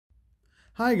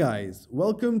Hi guys,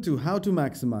 welcome to How to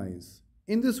Maximize.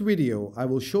 In this video, I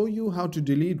will show you how to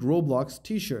delete Roblox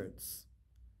t-shirts.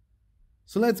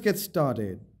 So let's get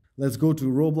started. Let's go to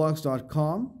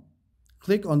roblox.com.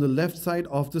 Click on the left side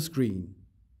of the screen.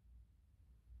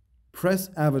 Press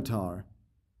Avatar.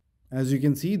 As you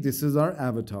can see, this is our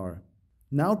avatar.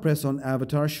 Now press on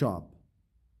Avatar Shop.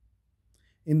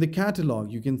 In the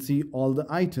catalog, you can see all the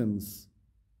items.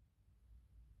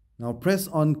 Now press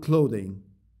on Clothing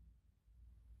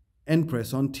and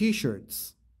press on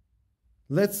T-shirts.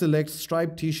 Let's select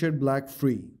striped t-shirt black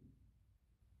free.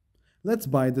 Let's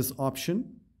buy this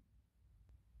option.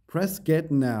 Press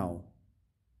Get Now.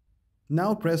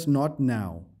 Now press Not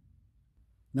Now.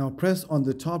 Now press on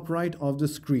the top right of the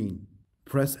screen.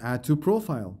 Press Add to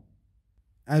Profile.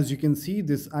 As you can see,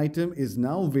 this item is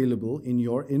now available in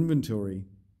your inventory.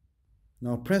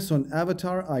 Now press on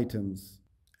Avatar Items.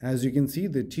 As you can see,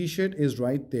 the t-shirt is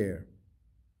right there.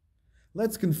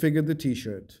 Let's configure the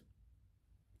t-shirt.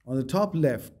 On the top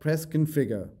left, press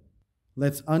Configure.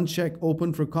 Let's uncheck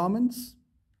Open for Comments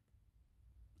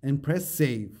and press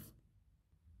Save.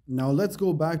 Now let's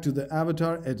go back to the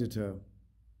Avatar Editor.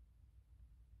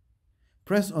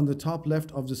 Press on the top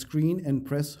left of the screen and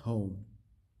press Home.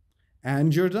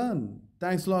 And you're done.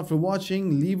 Thanks a lot for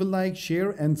watching. Leave a like,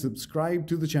 share, and subscribe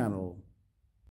to the channel.